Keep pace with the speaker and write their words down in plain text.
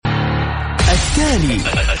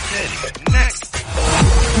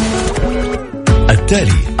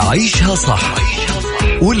التالي عيشها صح،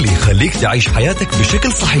 واللي يخليك تعيش حياتك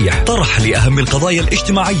بشكل صحيح. طرح لأهم القضايا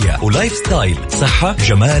الاجتماعية ولايف ستايل، صحة،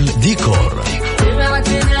 جمال، ديكور.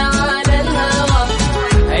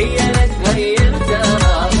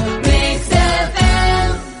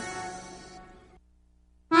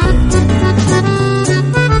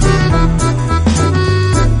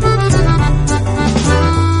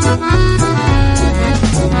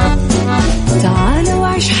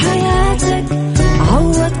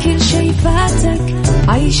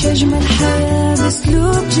 عيش أجمل حياة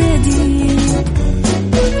بأسلوب جديد،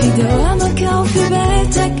 في دوامك أو في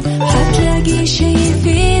بيتك حتلاقي شي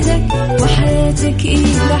يفيدك، وحياتك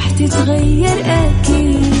إيه راح تتغير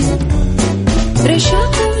أكيد.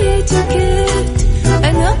 رشاق ويتوكيت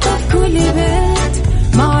أنا قف كل بيت،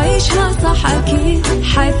 ما عيشها صح أكيد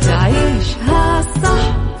حتعيشها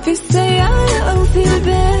صح، في السيارة أو في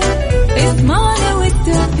البيت اسمعنا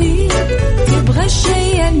والتوفيق، تبغى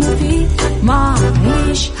الشيء المفيد ما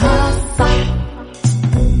عيشها صح.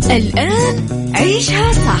 الآن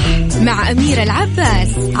عيشها صح مع أميرة العباس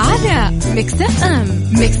على ميكس اف ام.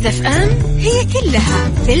 ميكس اف ام هي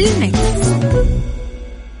كلها في الميكس.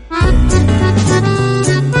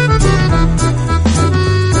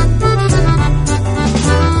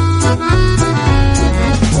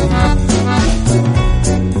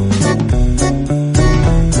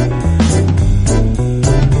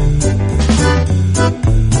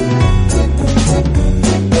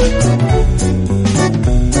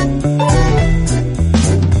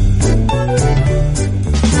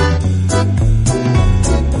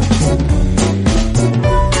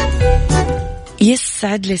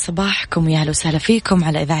 يسعد لي صباحكم، يا هلا وسهلا فيكم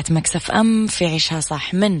على إذاعة ميكس اف ام في عيشها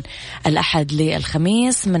صح، من الأحد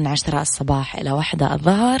للخميس من 10 الصباح إلى 1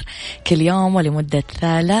 الظهر كل يوم، ولمدة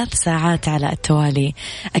 3 ساعات على التوالي.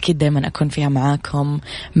 أكيد دايما أكون فيها معاكم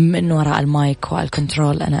من وراء المايك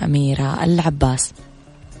والكنترول. أنا أميرة العباس،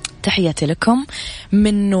 تحياتي لكم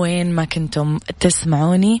من وين ما كنتم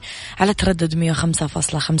تسمعوني. على تردد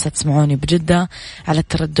 105.5 تسمعوني بجدة، على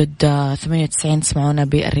التردد 98 تسمعونا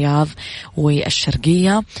بالرياض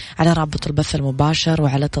والشرقية، على رابط البث المباشر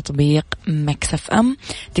وعلى تطبيق ميكس اف ام.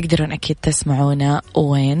 تقدرون أكيد تسمعونا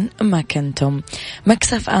وين ما كنتم.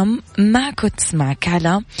 ميكس اف ام معك وتسمعك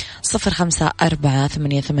على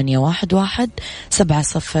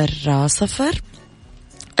 0548811700،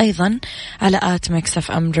 أيضا على آت ميكس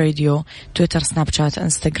اف ام راديو، تويتر، سناب شات،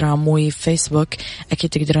 انستغرام وفيسبوك. أكيد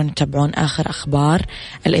تقدرون تتابعون آخر أخبار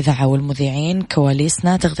الإذاعة والمذيعين،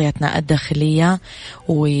 كواليسنا، تغطيتنا الداخلية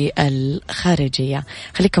والخارجية.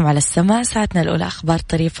 خليكم على السماع، ساعتنا الأولى أخبار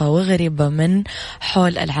طريفة وغريبة من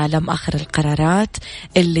حول العالم، آخر القرارات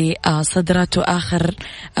اللي صدرت وآخر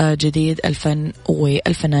جديد الفن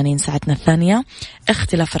والفنانين. ساعتنا الثانية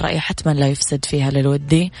اختلاف الرأي حتما لا يفسد فيها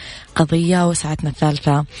للودي قضية. وساعتنا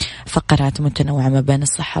الثالثة فقرات متنوعة ما بين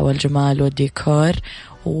الصحة والجمال والديكور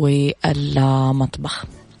والمطبخ.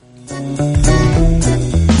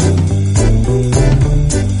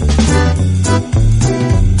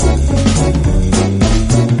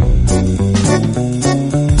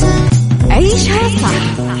 عيشها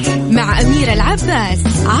صح مع أميرة العباس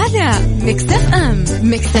على ميكس اف ام.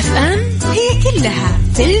 ميكس اف ام هي كلها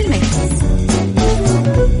في الميكس.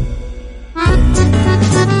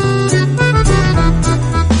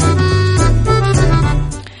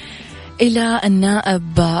 إلى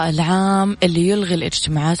النائب العام اللي يلغي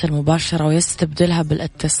الاجتماعات المباشرة ويستبدلها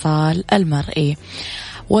بالاتصال المرئي.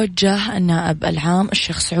 وجه النائب العام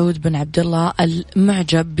الشيخ سعود بن عبد الله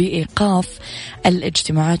المعجب بإيقاف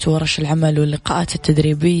الاجتماعات ورش العمل واللقاءات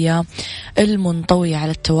التدريبية المنطوية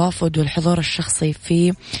على التوافد والحضور الشخصي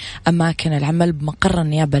في أماكن العمل بمقر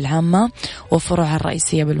النيابة العامة وفروعها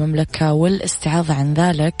الرئيسية بالمملكة، والاستعاضة عن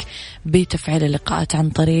ذلك بتفعيل اللقاءات عن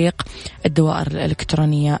طريق الدوائر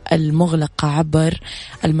الإلكترونية المغلقة عبر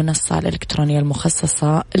المنصة الإلكترونية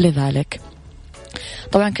المخصصة لذلك.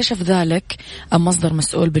 طبعا كشف ذلك مصدر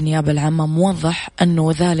مسؤول بالنيابة العامة موضح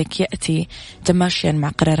أنه ذلك يأتي تماشيا مع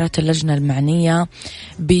قرارات اللجنة المعنية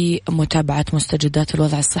بمتابعة مستجدات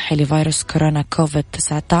الوضع الصحي لفيروس كورونا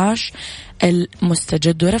كوفيد-19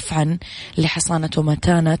 المستجد، ورفعا لحصانة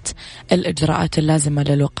ومتانة الإجراءات اللازمة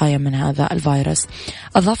للوقاية من هذا الفيروس.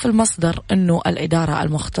 أضاف المصدر أنه الإدارة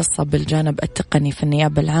المختصة بالجانب التقني في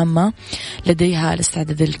النيابة العامة لديها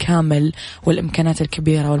الاستعداد الكامل والإمكانات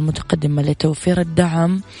الكبيرة والمتقدمة لتوفير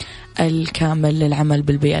الدعم الكامل للعمل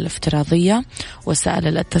بالبيئة الافتراضية وسائل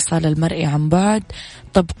الاتصال المرئي عن بعد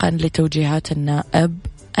طبقا لتوجيهات النائب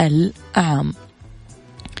العام.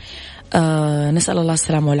 نسأل الله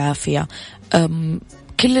السلامة والعافية.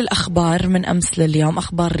 كل الأخبار من أمس لليوم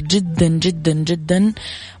أخبار جدا جدا جدا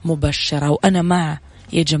مبشرة، وأنا مع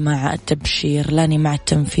يا جماعة التبشير، لاني مع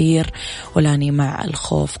التنفير ولاني مع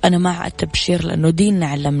الخوف. أنا مع التبشير لأنه ديننا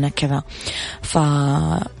علمنا كذا.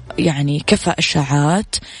 يعني كفى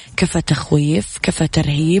إشاعات، كفى تخويف، كفى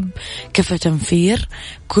ترهيب، كفى تنفير،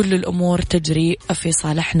 كل الأمور تجري في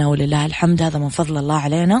صالحنا ولله الحمد، هذا من فضل الله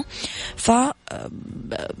علينا.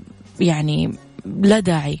 يعني لا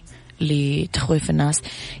داعي لتخويف الناس.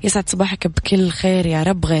 يسعد صباحك بكل خير يا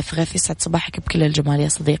رب. غيث يسعد صباحك بكل الجمال يا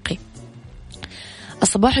صديقي.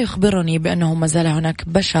 الصباح يخبرني بأنه ما زال هناك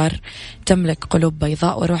بشر تملك قلوب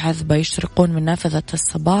بيضاء وروح عذبة يشرقون من نافذة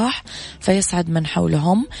الصباح فيسعد من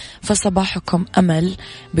حولهم. فصباحكم أمل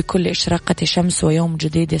بكل إشراقة شمس ويوم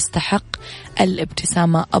جديد يستحق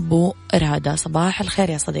الابتسامة. أبو إرادة، صباح الخير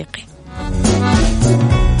يا صديقي.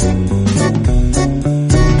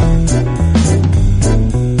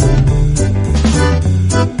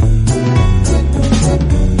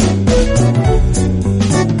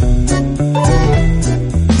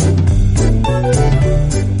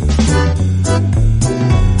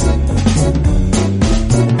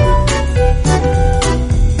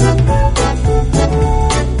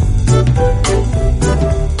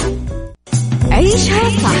 عيشها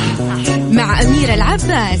صح مع أميرة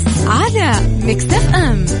العباس على ميكس اف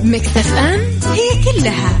ام. ميكس اف ام هي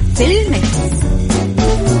كلها في الميكس.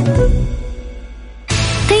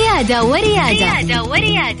 قيادة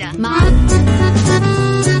وريادة مع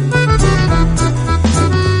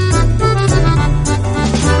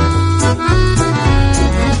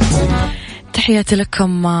تحياتي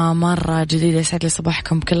لكم مرة جديدة. يسعد لي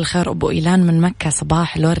صباحكم كل خير. أبو إيلان من مكة،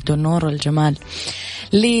 صباح الورد والنور والجمال.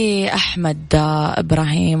 لأحمد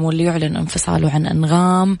إبراهيم واللي يعلن انفصاله عن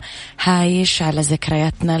أنغام، هايش على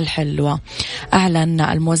ذكرياتنا الحلوة. أعلن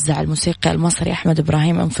الموزع الموسيقي المصري أحمد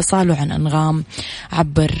إبراهيم انفصاله عن أنغام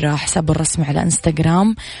عبر حسابه الرسمي على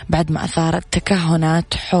إنستغرام بعد ما أثارت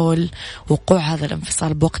تكهنات حول وقوع هذا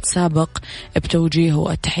الانفصال بوقت سابق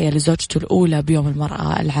بتوجيهه التحية لزوجته الأولى بيوم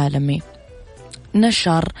المرأة العالمي.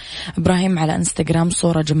 نشر إبراهيم على إنستغرام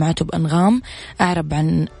صورة جمعته بأنغام، أعرب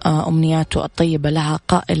عن أمنياته الطيبة لها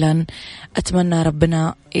قائلا: أتمنى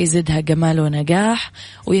ربنا يزيدها جمال ونجاح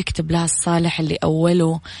ويكتب لها الصالح اللي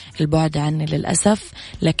أوله البعد عني للأسف،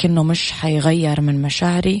 لكنه مش حيغير من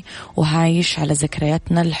مشاعري وهايش على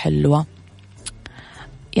ذكرياتنا الحلوة.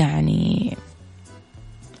 يعني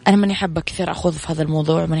أنا ماني حابة كثير أخوض في هذا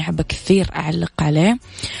الموضوع، ماني حابة كثير أعلق عليه،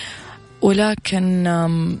 ولكن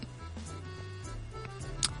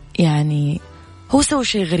يعني هو سوى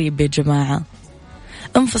شيء غريب يا جماعة.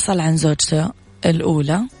 انفصل عن زوجته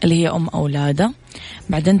الأولى اللي هي أم أولاده،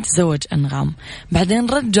 بعدين تزوج أنغام، بعدين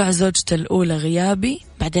رجع زوجته الأولى غيابي،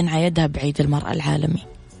 بعدين عايدها بعيد المرأة العالمي.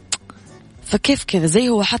 فكيف كذا؟ زي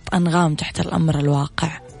هو حط أنغام تحت الأمر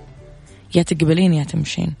الواقع، يا تقبلين يا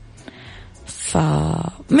تمشين.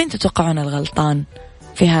 فمين تتوقعون الغلطان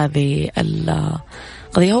في هذه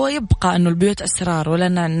القضية؟ هو يبقى أنه البيوت أسرار ولا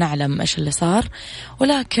نعلم إيش اللي صار،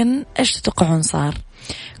 ولكن إيش تتوقعون صار؟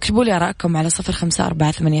 اكتبوا لي آراءكم على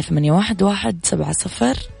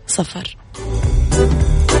 0548811700.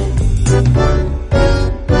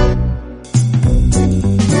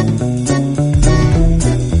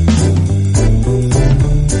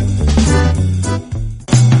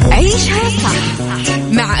 عيشها صح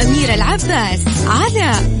مع أميرة العباس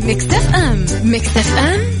على ميكس اف ام. ميكس اف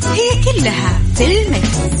ام هي كلها في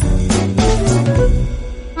الميكس.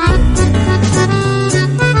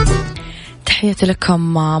 تحياتي لكم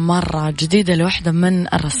مرة جديدة لوحدة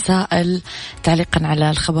من الرسائل تعليقا على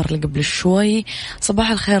الخبر اللي قبل شوي.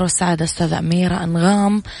 صباح الخير والسعادة أستاذة أميرة،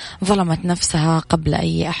 أنغام ظلمت نفسها قبل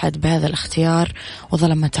أي أحد بهذا الاختيار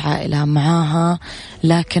وظلمت عائلة معاها،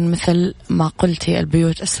 لكن مثل ما قلتي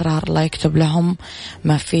البيوت أسرار، الله يكتب لهم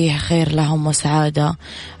ما فيه خير لهم وسعادة.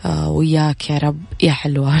 وياك يا رب يا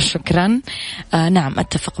حلوة. شكرا. نعم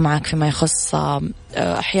أتفق معك فيما يخص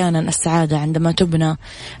أحيانا السعادة عندما تبنى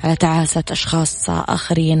على تعاسة أشخاص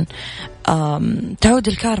آخرين تعود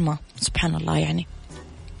الكارما، سبحان الله. يعني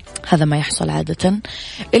هذا ما يحصل عادة.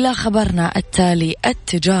 إلى خبرنا التالي: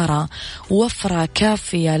 التجارة وفرة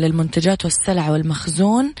كافية للمنتجات والسلع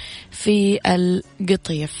والمخزون في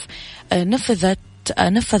القطيف.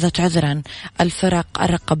 نفذت عذرا الفرق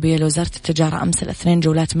الرقابية لوزارة التجارة أمس الاثنين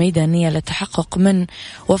جولات ميدانية للتحقق من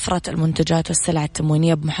وفرة المنتجات والسلع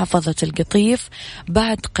التموينية بمحافظة القطيف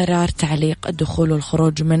بعد قرار تعليق الدخول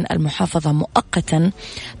والخروج من المحافظة مؤقتا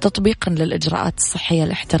تطبيقا للإجراءات الصحية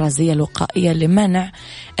الاحترازية الوقائية لمنع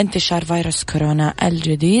انتشار فيروس كورونا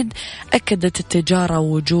الجديد. أكدت التجارة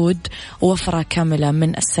وجود وفرة كاملة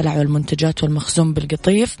من السلع والمنتجات والمخزون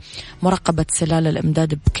بالقطيف، مراقبة سلال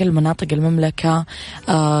الإمداد بكل مناطق المملكة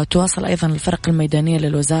تواصل أيضا الفرق الميدانية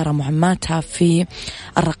للوزارة مهماتها في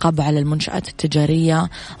الرقابة على المنشآت التجارية،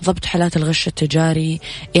 ضبط حالات الغش التجاري،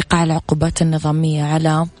 إيقاع العقوبات النظامية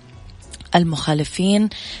على المخالفين،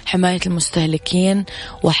 حماية المستهلكين،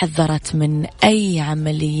 وحذرت من أي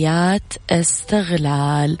عمليات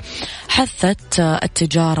استغلال. حثت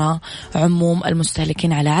التجارة عموم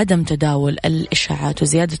المستهلكين على عدم تداول الإشاعات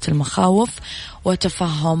وزيادة المخاوف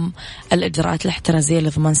وتفهم الإجراءات الاحترازية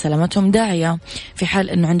لضمان سلامتهم، داعية في حال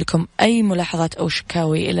أنه عندكم أي ملاحظات أو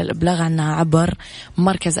شكاوي إلى الإبلاغ عنها عبر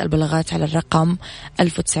مركز البلاغات على الرقم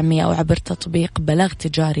 1900 أو عبر تطبيق بلاغ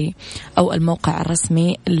تجاري أو الموقع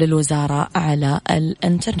الرسمي للوزارة على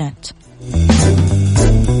الإنترنت.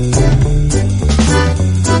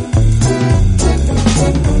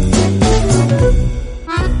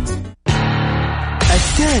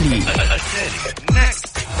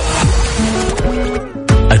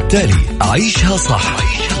 التالي عيشها صح،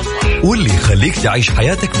 واللي يخليك تعيش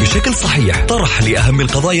حياتك بشكل صحيح. طرح لأهم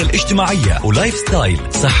القضايا الاجتماعية ولايف ستايل،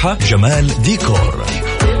 صحة، جمال، ديكور.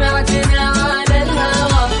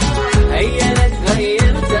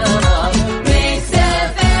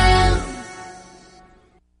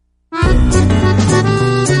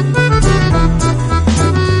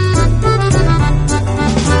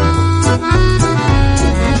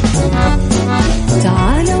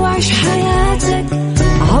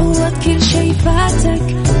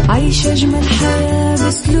 عيش أجمل حياة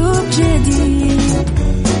بأسلوب جديد،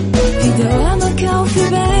 في دوامك أو في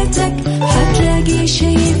بيتك حتلاقي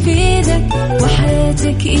شي يفيدك،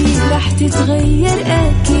 وحياتك إيه راح تتغير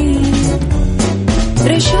أكيد.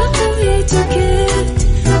 رشاق ويتوكيت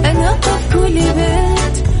أنا قف كل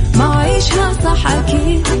بيت، ما عيشها صح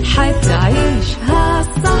أكيد حتعيشها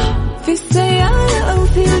صح، في السيارة أو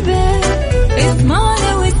في البيت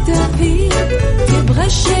اسمعنا والتوفيق، تبغى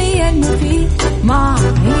الشي المفيد ما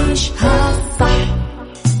عيشها صح.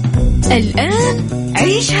 الآن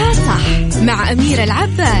عيشها صح مع أميرة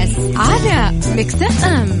العباس على مكسف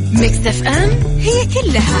أم. مكسف أم هي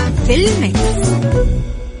كلها في المكس.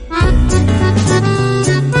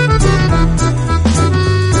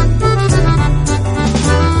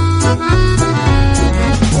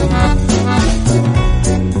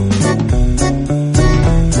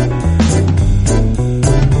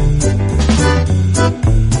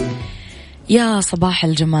 يا صباح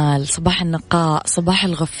الجمال، صباح النقاء، صباح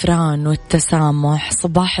الغفران والتسامح،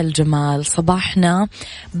 صباح الجمال، صباحنا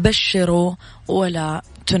بشروا ولا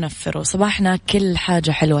تنفروا، صباحنا كل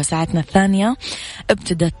حاجة حلوة. ساعتنا الثانية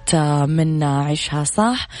ابتدت من عيشها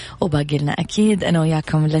صح، وباقي لنا أكيد أنا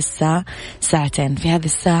وياكم لسه ساعتين. في هذه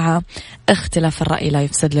الساعة اختلاف الرأي لا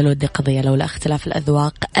يفسد للود قضية، لولا اختلاف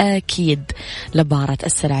الأذواق أكيد لبارة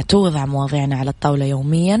السلع. توضع مواضيعنا على الطاولة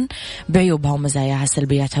يوميا بعيوبها ومزاياها،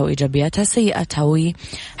 سلبياتها وإيجابياتها، سيئاتها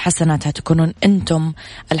وحسناتها، تكونون أنتم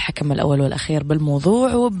الحكم الأول والأخير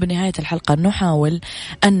بالموضوع. وبنهاية الحلقة نحاول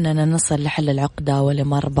أننا نصل لحل العقدة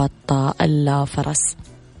ولمربط الفرس.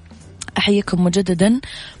 أحييكم مجددا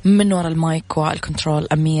من وراء المايك والكنترول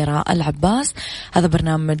أميرة العباس. هذا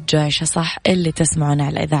برنامج عيشها صح اللي تسمعون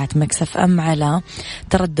على إذاعة مكسف أم على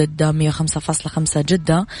تردد 105.5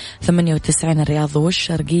 جدة، 98 الرياض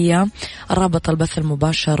والشرقية. رابط البث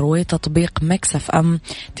المباشر وتطبيق مكسف أم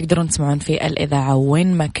تقدرون تسمعون في الإذاعة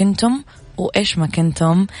وين ما كنتم وإيش ما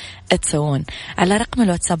كنتم تسوون. على رقم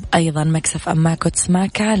الواتساب أيضا مكسف أم معك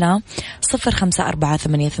وتسمعك على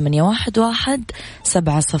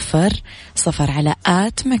 0548811700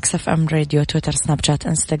 على مكسف أم راديو، تويتر، سناب شات،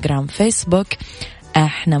 انستغرام، فيسبوك.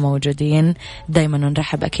 احنا موجودين دايما،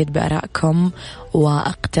 ونرحب أكيد بآرائكم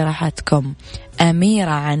واقتراحاتكم.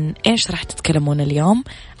 أميرة، عن إيش رح تتكلمون اليوم؟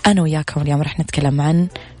 أنا وياكم اليوم رح نتكلم عن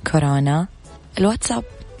كورونا. الواتساب.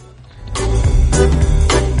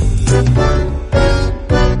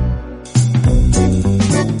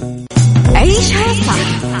 عيشها صح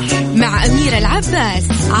مع أميرة العباس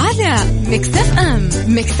على مكسف أم.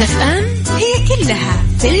 مكسف أم هي كلها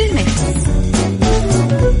في المكس.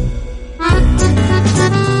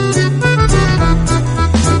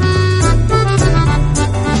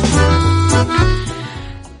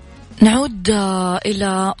 نعود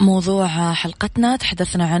إلى موضوع حلقتنا.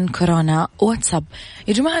 تحدثنا عن كورونا. واتساب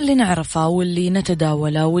يا جماعة، اللي نعرفه واللي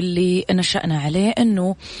نتداوله واللي نشأنا عليه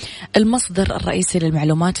أنه المصدر الرئيسي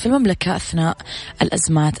للمعلومات في المملكة أثناء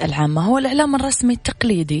الأزمات العامة هو الإعلام الرسمي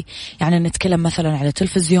التقليدي. يعني نتكلم مثلا على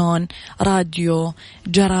تلفزيون، راديو،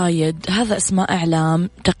 جرايد، هذا اسمه إعلام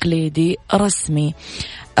تقليدي رسمي.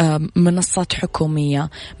 منصات حكومية.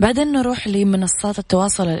 بعدين نروح لمنصات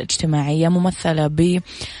التواصل الاجتماعية ممثلة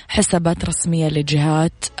بحسابات رسمية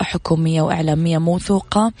لجهات حكومية وإعلامية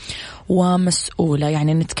موثوقة ومسؤولة.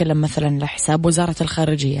 يعني نتكلم مثلا لحساب وزارة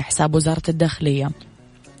الخارجية، حساب وزارة الداخلية،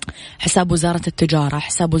 حساب وزارة التجارة،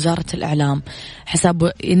 حساب وزارة الإعلام،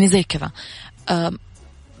 حساب يعني زي كذا.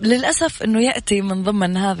 للأسف أنه يأتي من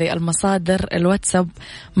ضمن هذه المصادر الواتساب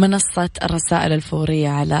منصة الرسائل الفورية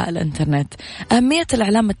على الإنترنت. أهمية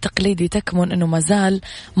الإعلام التقليدي تكمن أنه مازال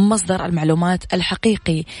مصدر المعلومات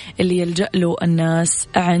الحقيقي اللي يلجأ له الناس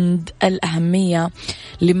عند الأهمية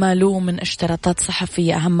لما له من اشتراطات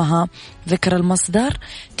صحفية، أهمها ذكر المصدر،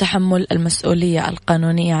 تحمل المسؤولية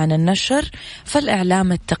القانونية عن النشر.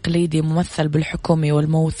 فالإعلام التقليدي ممثل بالحكومي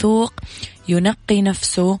والموثوق ينقي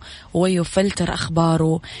نفسه ويفلتر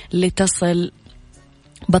أخباره لتصل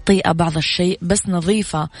بطيئة بعض الشيء بس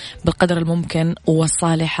نظيفة بالقدر الممكن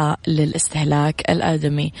وصالحة للاستهلاك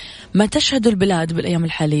الآدمي. ما تشهد البلاد بالأيام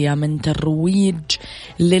الحالية من ترويج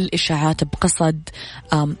للإشاعات بقصد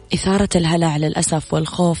إثارة الهلع للأسف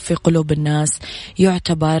والخوف في قلوب الناس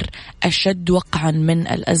يعتبر أشد وقعا من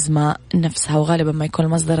الأزمة نفسها، وغالبا ما يكون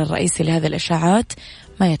المصدر الرئيسي لهذه الإشاعات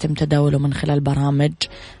ما يتم تداوله من خلال برامج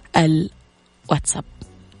الواتساب.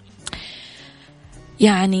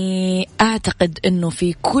 يعني أعتقد أنه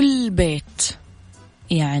في كل بيت،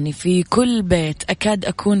 يعني في كل بيت أكاد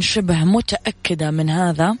أكون شبه متأكدة من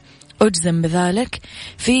هذا، أجزم بذلك،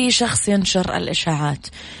 في شخص ينشر الإشاعات.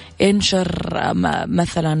 ينشر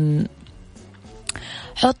مثلا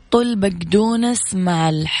حطوا البقدونس مع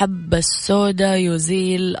الحبة السوداء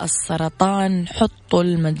يزيل السرطان، حطوا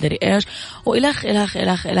المدري إيش، وإلخ إلخ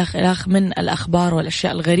إلخ إلخ إلخ من الأخبار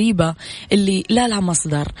والأشياء الغريبة اللي لا لها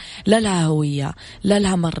مصدر، لا لها هوية، لا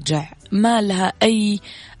لها مرجع، ما لها أي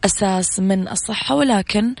أساس من الصحة،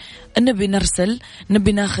 ولكن نبي نرسل،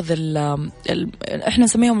 نبي ناخذ إحنا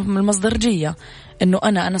نسميهم المصدرجية، إنه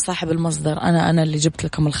أنا صاحب المصدر، أنا اللي جبت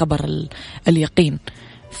لكم الخبر اليقين.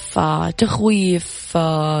 فتخويف،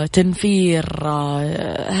 تنفير،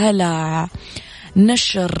 هلع،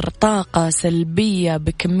 نشر طاقة سلبية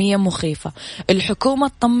بكمية مخيفة. الحكومة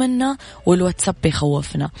تطمنا والواتساب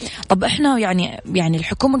بيخوفنا. طب احنا يعني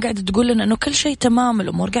الحكومة قاعدة تقول لنا انه كل شيء تمام،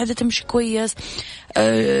 الامور قاعدة تمشي كويس،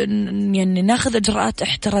 يعني ناخذ اجراءات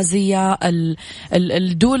احترازية.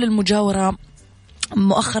 الدول المجاورة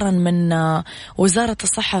مؤخرا من وزارة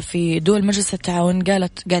الصحة في دول مجلس التعاون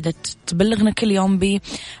قاعدة تبلغنا كل يوم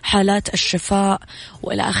بحالات الشفاء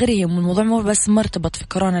وإلى آخره. الموضوع مو بس مرتبط في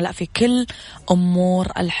كورونا، لا، في كل أمور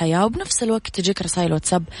الحياة. وبنفس الوقت تجيك رسائل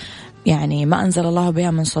واتساب يعني ما أنزل الله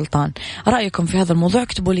بها من سلطان. رأيكم في هذا الموضوع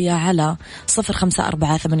اكتبوا لي على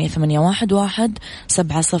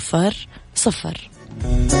 0548811700.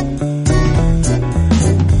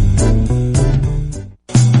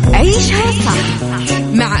 عيشها صح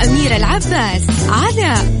مع أميرة العباس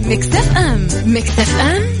على ميكس اف ام. ميكس اف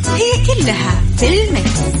ام هي كلها في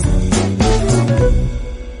الميكس.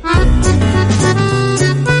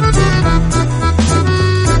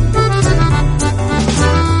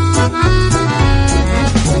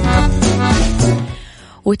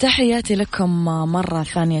 وتحياتي لكم مرة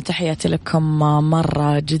ثانية، تحياتي لكم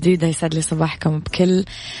مرة جديدة. يسعد لي صباحكم بكل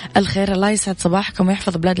الخير. الله يسعد صباحكم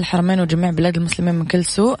ويحفظ بلاد الحرمين وجميع بلاد المسلمين من كل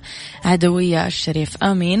سوء عدوية الشريف،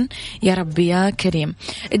 آمين يا رب يا كريم.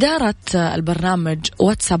 إدارة البرنامج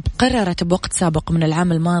واتساب قررت بوقت سابق من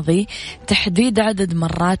العام الماضي تحديد عدد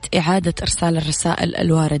مرات إعادة إرسال الرسائل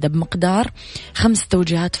الواردة بمقدار 5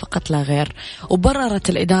 توجيهات فقط لا غير. وبررت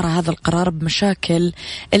الإدارة هذا القرار بمشاكل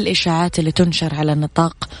الإشاعات اللي تنشر على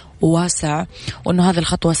نطاق واسع، وأنه هذه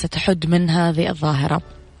الخطوة ستحد من هذه الظاهرة.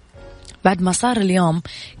 بعد ما صار اليوم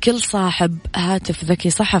كل صاحب هاتف ذكي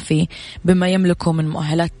صحفي بما يملكه من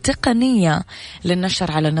مؤهلات تقنية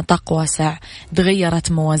للنشر على نطاق واسع،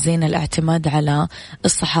 تغيرت موازين الاعتماد على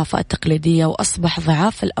الصحافة التقليدية، وأصبح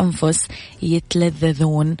ضعاف الأنفس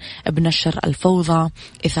يتلذذون بنشر الفوضى،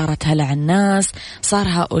 إثارة هلع الناس. صار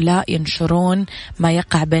هؤلاء ينشرون ما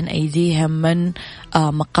يقع بين أيديهم من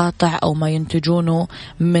مقاطع أو ما ينتجونه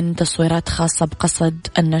من تصويرات خاصة بقصد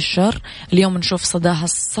النشر. اليوم نشوف صداها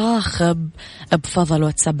الصاخب بفضل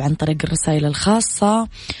واتساب عن طريق الرسائل الخاصة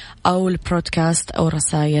أو البرودكاست أو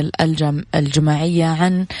الرسائل الجماعية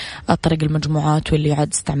عن طريق المجموعات، واللي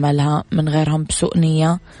يعد استعمالها من غيرهم بسوء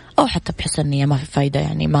نية أو حتى بحسن نية ما في فايدة،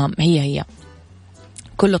 يعني ما هي.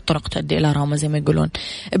 كل الطرق تؤدي إلى روما زي ما يقولون.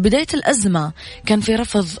 بداية الأزمة كان في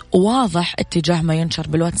رفض واضح اتجاه ما ينشر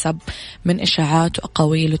بالواتساب من إشاعات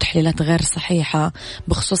وأقاويل وتحليلات غير صحيحة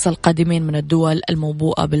بخصوص القادمين من الدول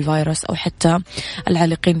الموبوءة بالفيروس أو حتى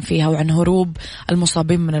العالقين فيها، وعن هروب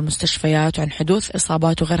المصابين من المستشفيات، وعن حدوث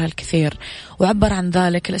إصابات وغيرها الكثير. وعبر عن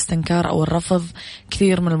ذلك الاستنكار أو الرفض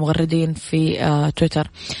كثير من المغردين في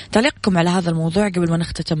تويتر. تعليقكم على هذا الموضوع قبل ما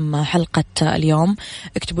نختتم حلقة اليوم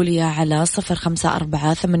اكتبوا لي على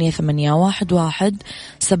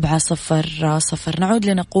 0548811700. نعود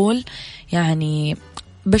لنقول يعني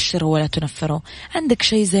بشروا ولا تنفروا. عندك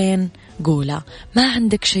شيء زين قوله، ما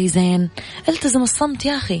عندك شيء زين التزم الصمت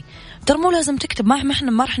يا أخي. ترى مو لازم تكتب، ما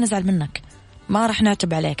احنا ما رح نزعل منك، ما رح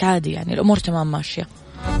نعتب عليك، عادي يعني الأمور تمام ماشية.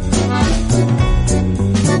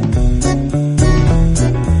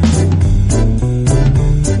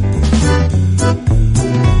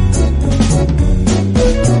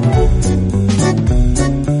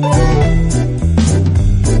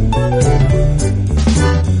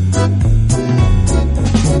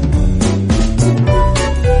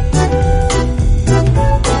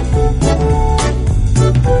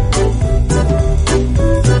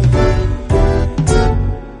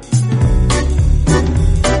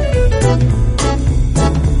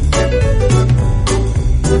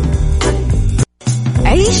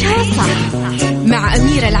 عيشها صح مع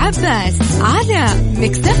أميرة العباس على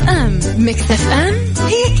مكسف أم. مكسف أم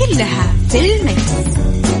هي كلها في المكس.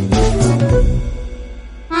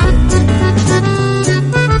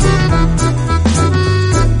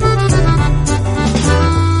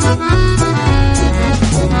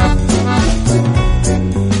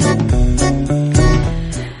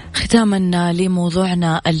 ختاما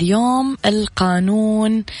لموضوعنا اليوم،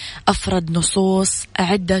 القانون أفرد نصوص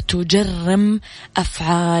عدة تجرم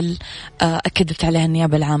أفعال أكدت عليها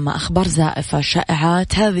النيابة العامة. أخبار زائفة،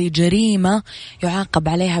 شائعات، هذه جريمة يعاقب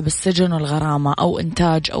عليها بالسجن والغرامة، أو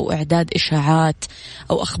إنتاج أو إعداد إشاعات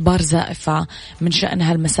أو أخبار زائفة من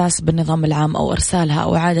شأنها المساس بالنظام العام أو إرسالها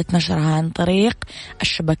أو إعادة نشرها عن طريق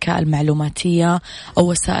الشبكة المعلوماتية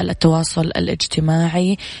أو وسائل التواصل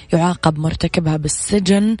الاجتماعي، يعاقب مرتكبها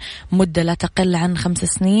بالسجن مدة لا تقل عن 5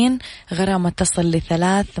 سنين، غرامة تصل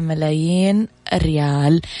ل3 ملايين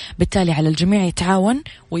ريال. بالتالي على الجميع يتعاون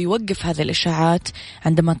ويوقف هذه الإشاعات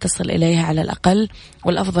عندما تصل إليها على الأقل،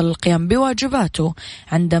 والأفضل القيام بواجباته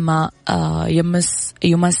عندما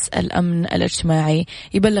يمس الأمن الاجتماعي،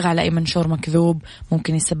 يبلغ على أي منشور مكذوب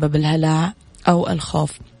ممكن يسبب الهلع أو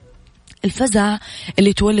الخوف. الفزع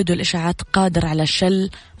اللي تولده الإشاعات قادر على شل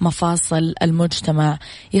مفاصل المجتمع،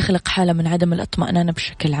 يخلق حالة من عدم الاطمئنان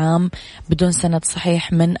بشكل عام بدون سند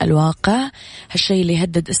صحيح من الواقع. هالشيء اللي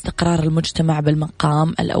يهدد استقرار المجتمع بالمقام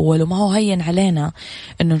الأول، وما هو هين علينا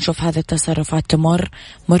أنه نشوف هذه التصرفات تمر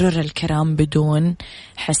مرور الكرام بدون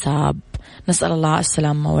حساب. نسأل الله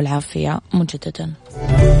السلامة والعافية مجددا.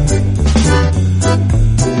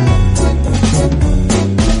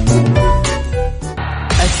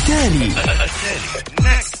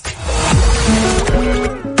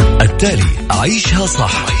 التالي عيشها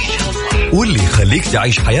صح، واللي يخليك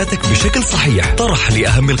تعيش حياتك بشكل صحيح. طرح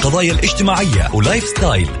لأهم القضايا الاجتماعية ولايف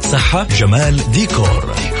ستايل، صحة، جمال،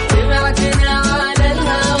 ديكور.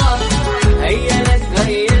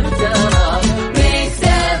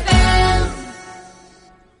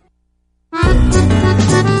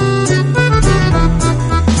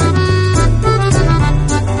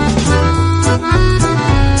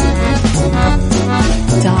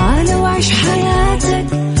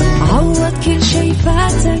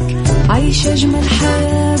 عيش أجمل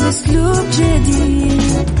حياة بأسلوب جديد،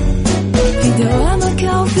 في دوامك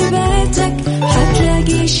أو في بيتك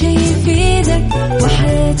حتلاقي شي يفيدك،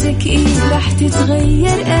 وحياتك راح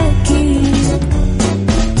تتغير أكيد.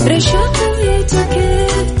 رشاق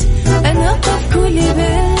ويتوكيت أنا قف كل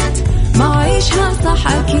بيت، ما عيشها صح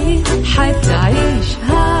أكيد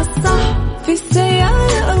حتعيشها صح، في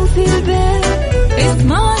السيارة أو في البيت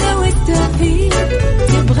اسمعنا والتوفيق،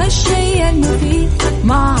 تبغى الشيء المفيد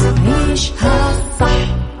ما عيشها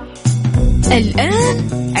صح. الآن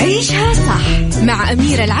عيشها صح مع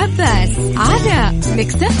أميرة العباس على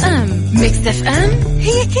مكسف أم. مكسف أم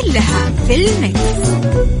هي كلها في المكس.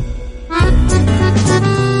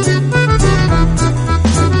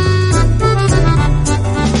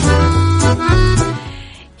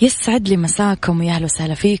 يسعد لي مساكم، يا أهلا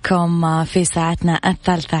وسهلا فيكم في ساعتنا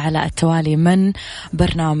الثالثة على التوالي من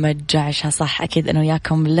برنامج عيشها صح. أكيد أنه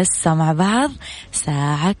وياكم لسه مع بعض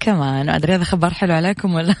ساعة كمان، وأدري هذا خبر حلو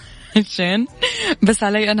عليكم ولا عشان بس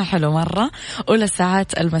علي أنا حلو مرة. أولى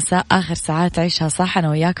ساعات المساء آخر ساعات عيشها صح، أنا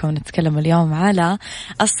وياكم نتكلم اليوم على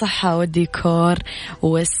الصحة والديكور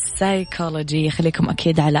والسايكولوجي. خليكم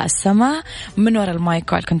أكيد على السمع. من وراء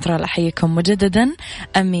المايك والكنترول أحييكم مجددا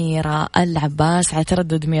أميرة العباس على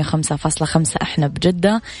تردد 105.5 احنا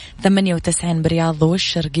بجدة، 98 برياض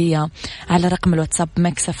والشرقية. على رقم الواتساب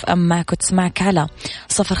مكسف أم معك وتسمعك على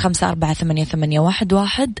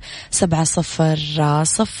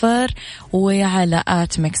 0548811700 وعلى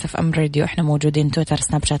آت مكسف أم راديو. احنا موجودين تويتر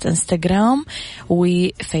سناب شات انستغرام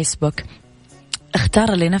وفيسبوك.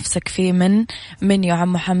 اختار لنفسك فيه من منيو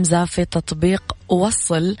عمو حمزة في تطبيق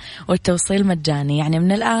وصل، والتوصيل مجاني، يعني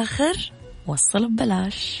من الآخر وصل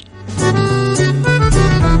ببلاش.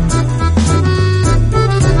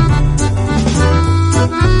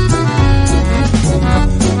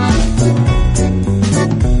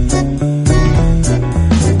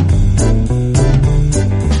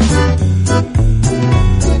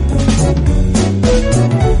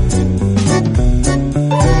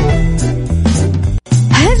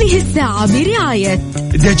 هذه الساعة برعاية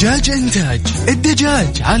دجاج إنتاج،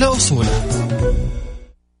 الدجاج على أصوله.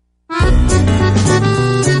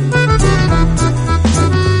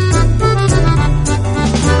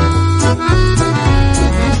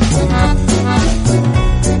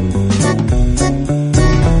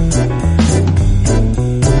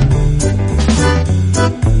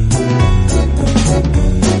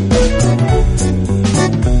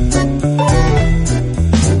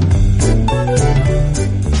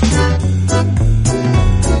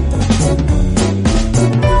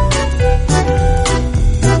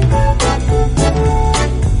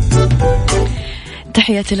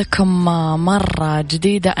 تحياتي لكم مرة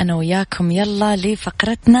جديدة أنا وياكم. يلا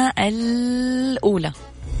لفقرتنا الأولى.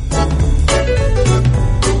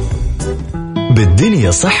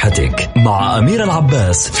 بالدنيا صحتك مع أميرة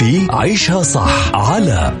العباس في عيشها صح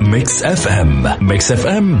على ميكس اف ام. ميكس اف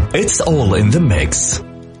ام it's all in the mix.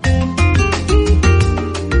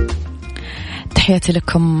 تحياتي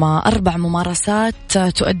لكم. 4 ممارسات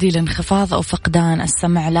تؤدي لانخفاض أو فقدان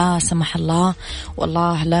السمع لا سمح الله،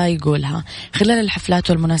 والله لا يقولها، خلال الحفلات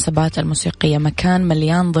والمناسبات الموسيقية. مكان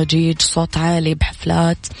مليان ضجيج، صوت عالي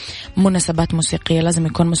بحفلات مناسبات موسيقية لازم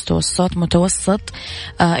يكون مستوى الصوت متوسط.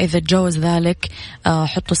 إذا تجاوز ذلك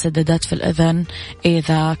حطوا سدادات في الأذن.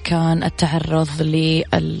 إذا كان التعرض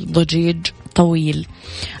للضجيج طويل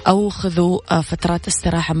أو خذوا فترات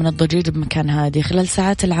استراحة من الضجيج بمكان هادي. خلال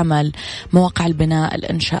ساعات العمل، مواقع البناء،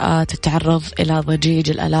 الإنشاءات، التعرض إلى ضجيج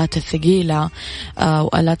الآلات الثقيلة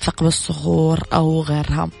وآلات ثقب الصخور أو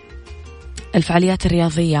غيرها. الفعاليات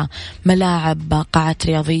الرياضية، ملاعب، قاعات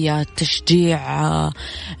رياضية، تشجيع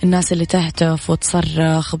الناس اللي تهتف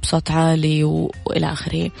وتصرخ بصوت عالي وإلى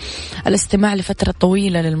آخره. الاستماع لفترة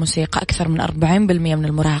طويلة للموسيقى، أكثر من 40% من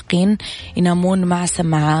المراهقين ينامون مع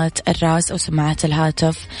سماعات الرأس أو سماعات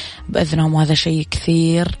الهاتف بأذنهم، وهذا شيء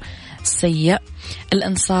كثير سيء.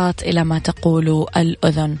 الإنصات إلى ما تقول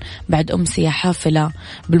الأذن بعد أمسية حافلة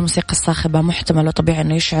بالموسيقى الصاخبة، محتمل وطبيعي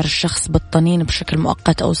أنه يشعر الشخص بالطنين بشكل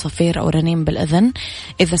مؤقت أو صفير أو رنين بالأذن.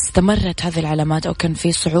 إذا استمرت هذه العلامات أو كان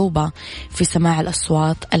في صعوبة في سماع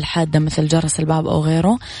الأصوات الحادة مثل جرس الباب أو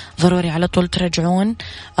غيره، ضروري على طول ترجعون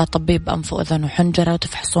طبيب أنف وأذن وحنجرة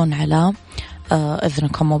وتفحصون على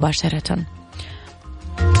أذنكم مباشرة.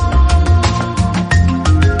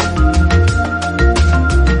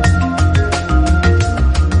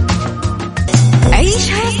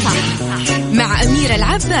 عيشها صح مع أميرة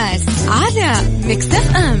العباس على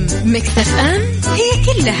مكسف أم. مكسف أم هي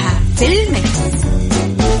كلها في المكس.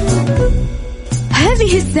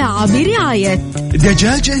 هذه الساعة برعاية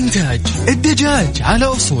دجاج إنتاج، الدجاج على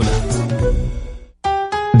أصوله.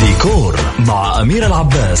 ديكور مع أميرة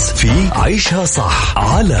العباس في عيشها صح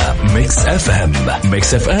على ميكس اف ام.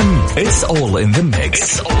 ميكس اف ام it's all in the mix.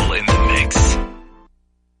 It's all in the mix.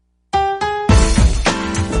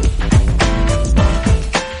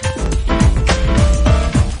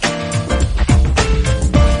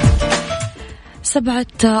 سبعة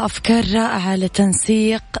أفكار رائعة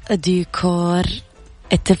لتنسيق ديكور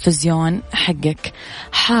التلفزيون حقك.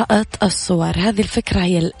 حائط الصور، هذه الفكرة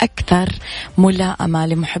هي الأكثر ملائمة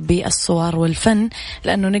لمحبي الصور والفن،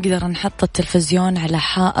 لأنه نقدر نحط التلفزيون على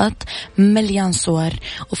حائط مليان صور،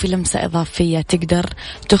 وفي لمسة إضافية تقدر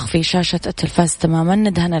تخفي شاشة التلفاز تماما.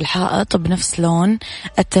 ندهن الحائط بنفس لون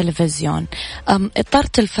التلفزيون. إطار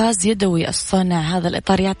تلفاز يدوي الصنع، هذا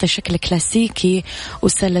الإطار يعطي شكل كلاسيكي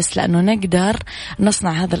وسلس، لأنه نقدر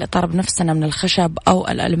نصنع هذا الإطار بنفسنا من الخشب أو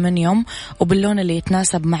الألمنيوم وباللون اللي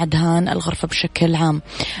يتناسب مع دهان الغرفة بشكل عام.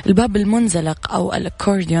 الباب المنزلق أو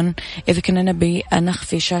الأكورديون، إذا كنا نبي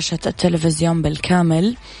نخفي شاشة التلفزيون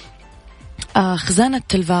بالكامل خزانة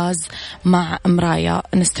تلفاز مع مراية.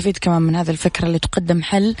 نستفيد كمان من هذه الفكرة اللي تقدم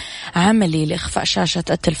حل عملي لإخفاء شاشة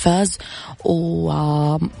التلفاز،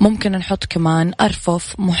 وممكن نحط كمان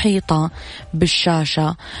أرفف محيطة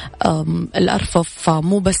بالشاشة. الأرفف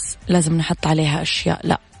مو بس لازم نحط عليها أشياء،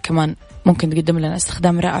 لا كمان ممكن تقدم لنا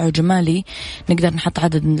استخدام رائع وجمالي. نقدر نحط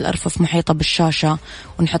عدد من الأرفف محيطة بالشاشة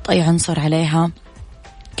ونحط أي عنصر عليها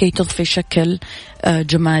كي تضفي شكل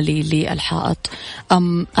جمالي للحائط.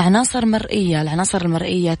 عناصر مرئية. العناصر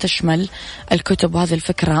المرئية تشمل الكتب، وهذه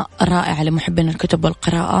الفكرة رائعة لمحبين الكتب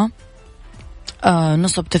والقراءة.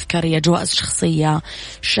 نصب تذكارية، جوائز شخصية،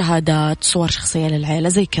 شهادات، صور شخصية للعائلة،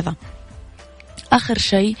 زي كذا. آخر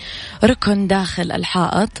شيء ركن داخل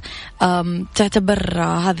الحائط. تعتبر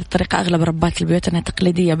هذه الطريقة أغلب ربات البيوت أنها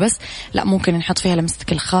تقليدية، بس لا، ممكن نحط فيها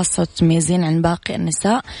لمستك الخاصة وتميزين عن باقي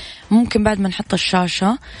النساء. ممكن بعد ما نحط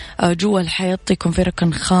الشاشة جوا الحيط يكون في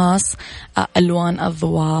ركن خاص، ألوان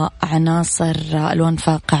أضواء، عناصر ألوان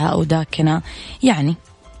فاقعة أو داكنة يعني.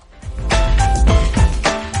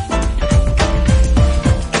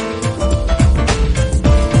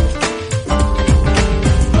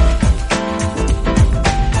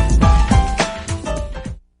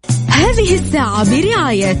 هذه الساعة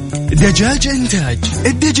برعاية دجاج إنتاج،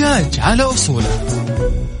 الدجاج على أصوله.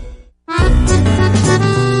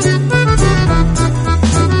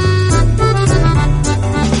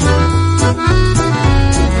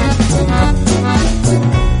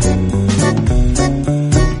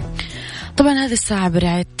 طبعا هذه الساعة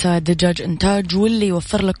برعاية دجاج إنتاج، واللي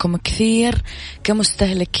يوفر لكم كثير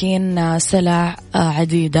كمستهلكين سلع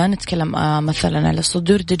عديدة. نتكلم مثلا على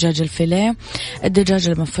صدور دجاج الفيليه، الدجاج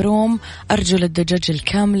المفروم، أرجل الدجاج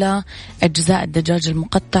الكاملة، أجزاء الدجاج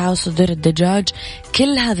المقطعة، وصدور الدجاج.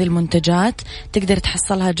 كل هذه المنتجات تقدر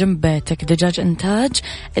تحصلها جنب بيتك. دجاج إنتاج،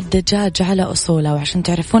 الدجاج على أصوله. وعشان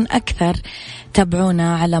تعرفون أكثر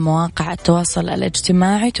تابعونا على مواقع التواصل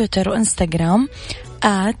الاجتماعي، تويتر وإنستغرام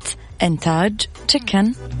 @إنتاج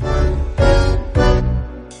تشيكن.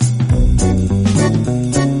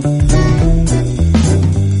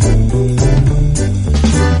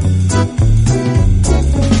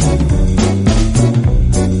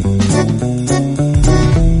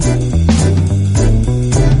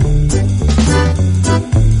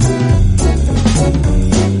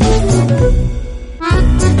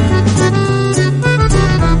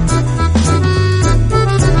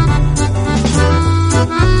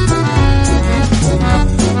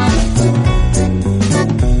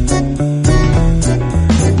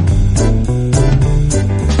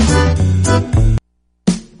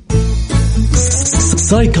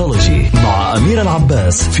 سايكولوجي مع أميرة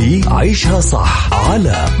العباس في عيشها صح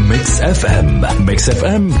على ميكس اف ام. ميكس اف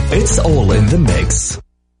ام it's all in the mix.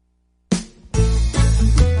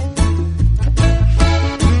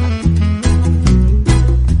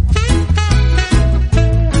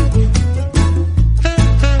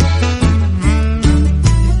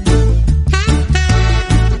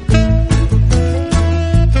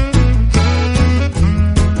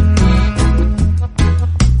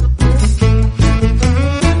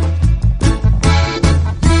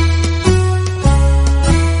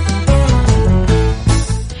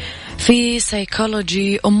 في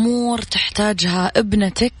سايكولوجي أمور تحتاجها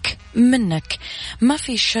ابنتك منك. ما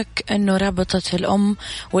في شك أنه رابطة الأم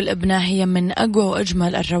والابنة هي من أقوى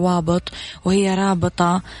وأجمل الروابط، وهي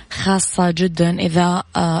رابطة خاصة جدا. إذا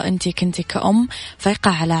أنت كنتي كأم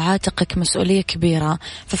فيقع على عاتقك مسؤولية كبيرة.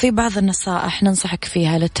 ففي بعض النصائح ننصحك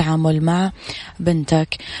فيها للتعامل مع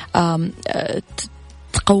بنتك.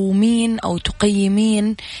 تقومين أو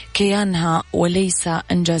تقيمين كيانها وليس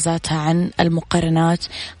إنجازاتها عن المقارنات.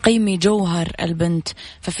 قيمي جوهر البنت،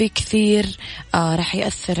 ففي كثير رح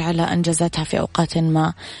يأثر على إنجازاتها في أوقات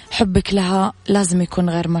ما. حبك لها لازم يكون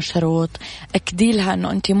غير مشروط. أكدي لها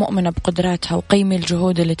أنه أنت مؤمنة بقدراتها، وقيمي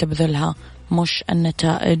الجهود اللي تبذلها مش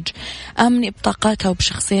النتائج. آمني بطاقاتها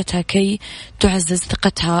وبشخصيتها كي تعزز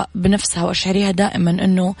ثقتها بنفسها، وأشعريها دائما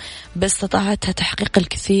أنه باستطاعتها تحقيق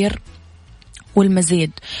الكثير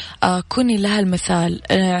والمزيد. كوني لها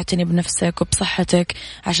المثال. اعتني بنفسك وبصحتك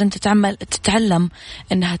عشان تتعلم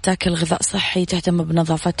انها تاكل غذاء صحي، تهتم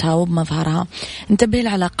بنظافتها وبمظهرها. انتبهي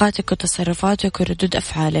لعلاقاتك وتصرفاتك وردود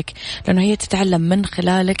افعالك، لانه هي تتعلم من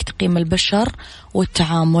خلالك تقييم البشر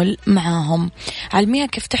والتعامل معهم. علميها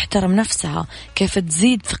كيف تحترم نفسها، كيف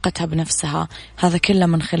تزيد ثقتها بنفسها. هذا كله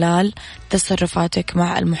من خلال تصرفاتك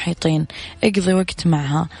مع المحيطين. اقضي وقت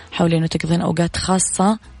معها، حاولي انه تقضين اوقات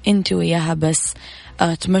خاصة انت وياها بس.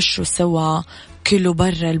 تمشوا سوا، كلوا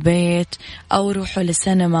برا البيت أو روحوا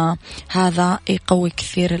لسينما. هذا يقوي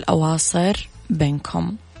كثير الأواصر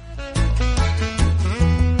بينكم.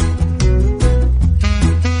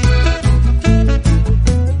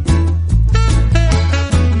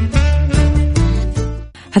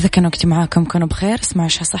 هذا كان وقتي معاكم، كونوا بخير. اسمعوا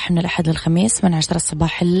عيشها صح من الأحد للخميس من 10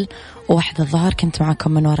 الصباح ل1 الظهر. كنت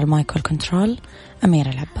معاكم من وراء المايك والكنترول أميرة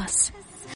العباس.